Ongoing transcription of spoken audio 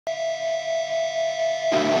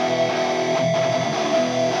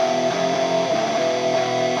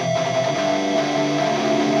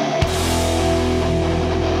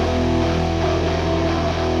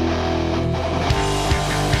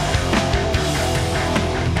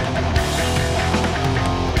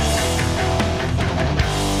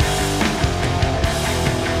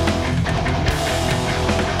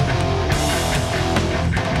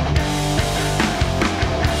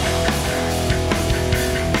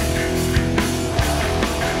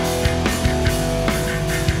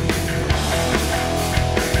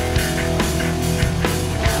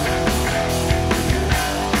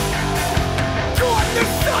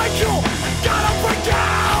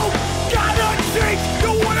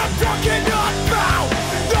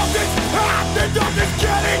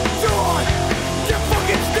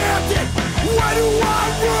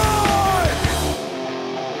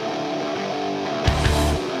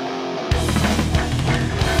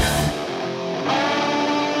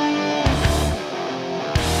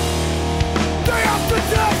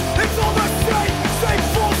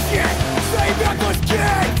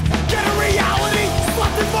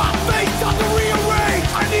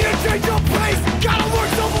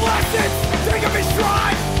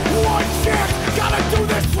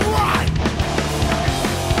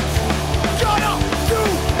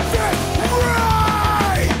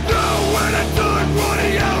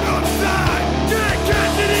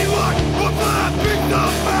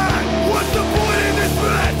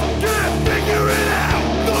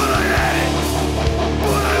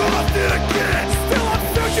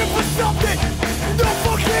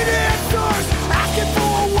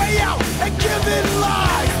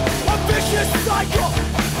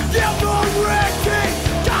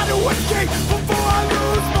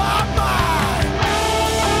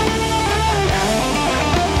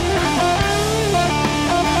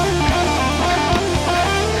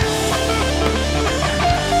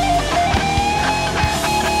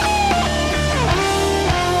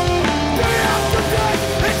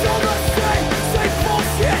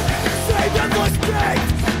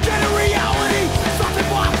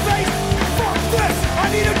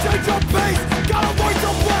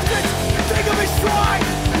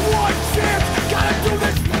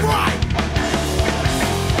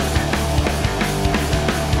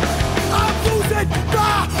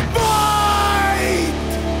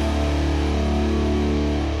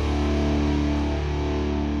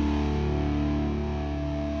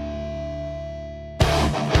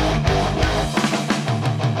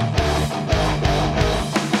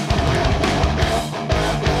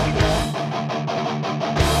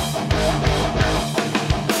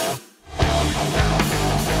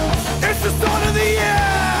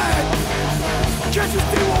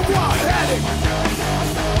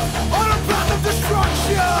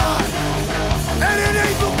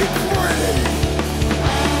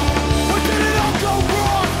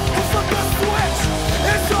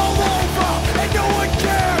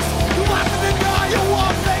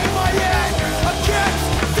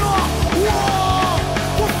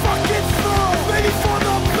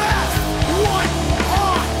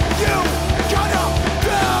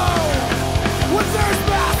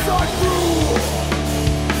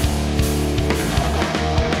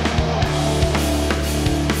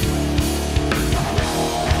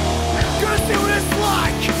see what it's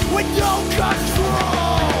like with no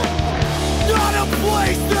control. Not a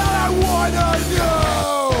place that I wanna know.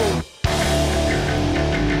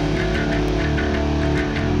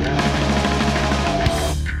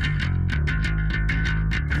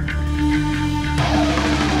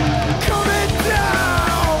 Coming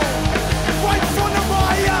down right in front of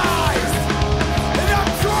my eyes, and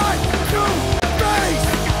I'm trying to face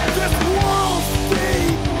this world's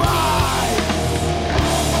demise.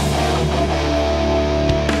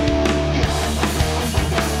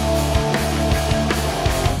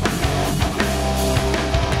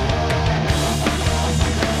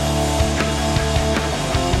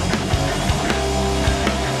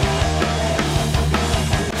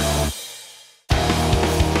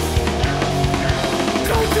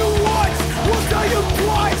 Don't do once, we'll tell you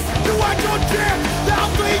twice. You act on damn, now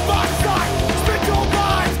leave my side. Spit your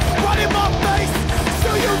lines, right in my face. So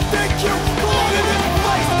you think you belong in this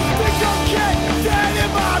place? Think you'll get dead in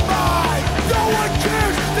my mind. No one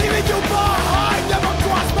cares, leaving you behind. Never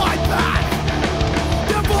cross my path.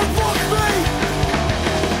 Never look me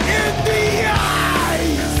in the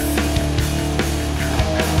eyes.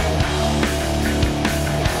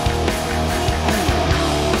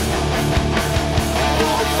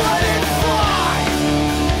 Won't let it fly.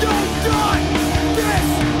 Don't die this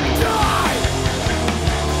time.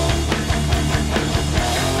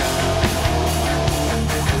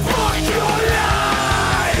 Fuck your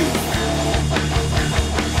life.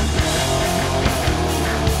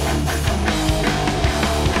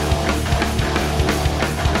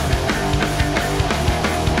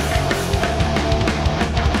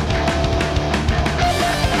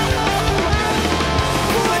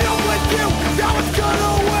 Put up with you, now it's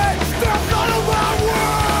gonna win. Step out of my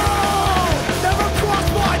world. Never cross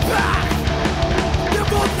my path.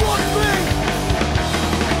 Never look me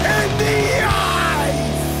in the eyes.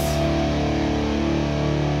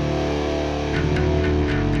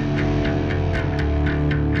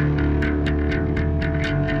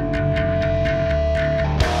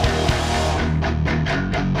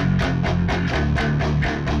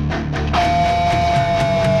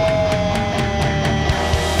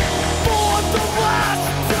 For the last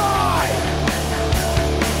time,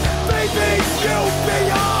 leaving you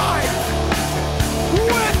behind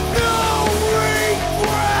with no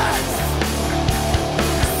regrets.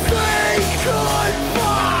 Say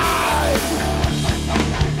goodbye.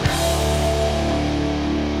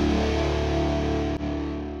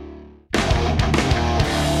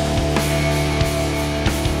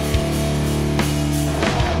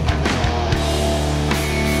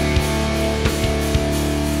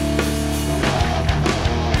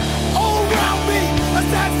 All around me, a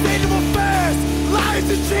sad state of affairs. Lies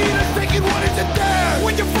and cheaters thinking what is it theirs.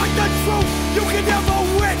 When you fight the truth, you can never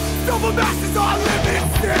win. Silver masses are living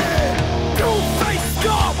sin. Two-faced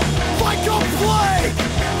scum, like a plague.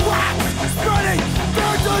 Rats spreading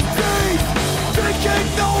their disease. Taking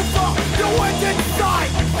over, no end in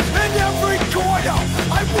sight. In every corner,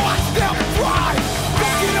 I watch them thrive.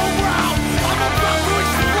 Looking around, I'm about to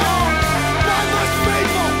explode. Mindless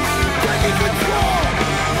people, taking control.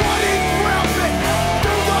 Running rampant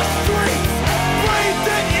through the streets.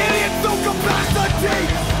 Breathing idiots no capacity.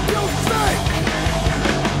 You think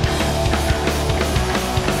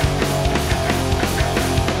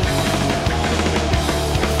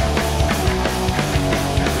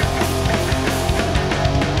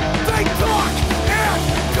they talk and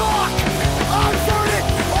talk. I've heard it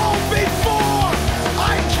all before.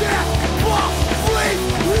 I can't believe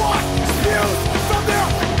what spews from their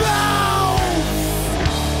mouths.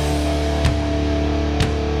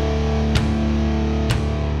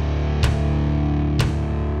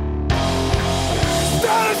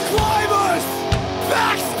 Status climbers,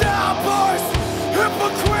 backstabbers,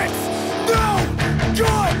 hypocrites, no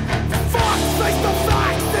good. Fuck, face the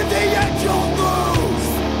facts, in the end you'll lose.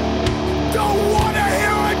 Don't wanna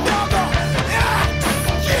hear another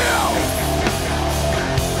excuse.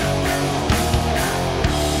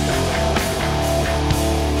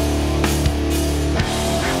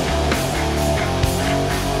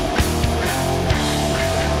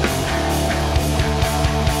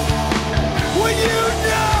 When you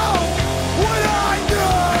know what I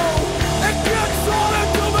know, it gets harder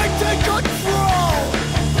to maintain control.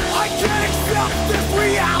 I can't accept this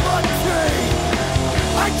reality.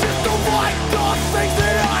 I just don't like the things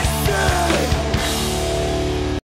that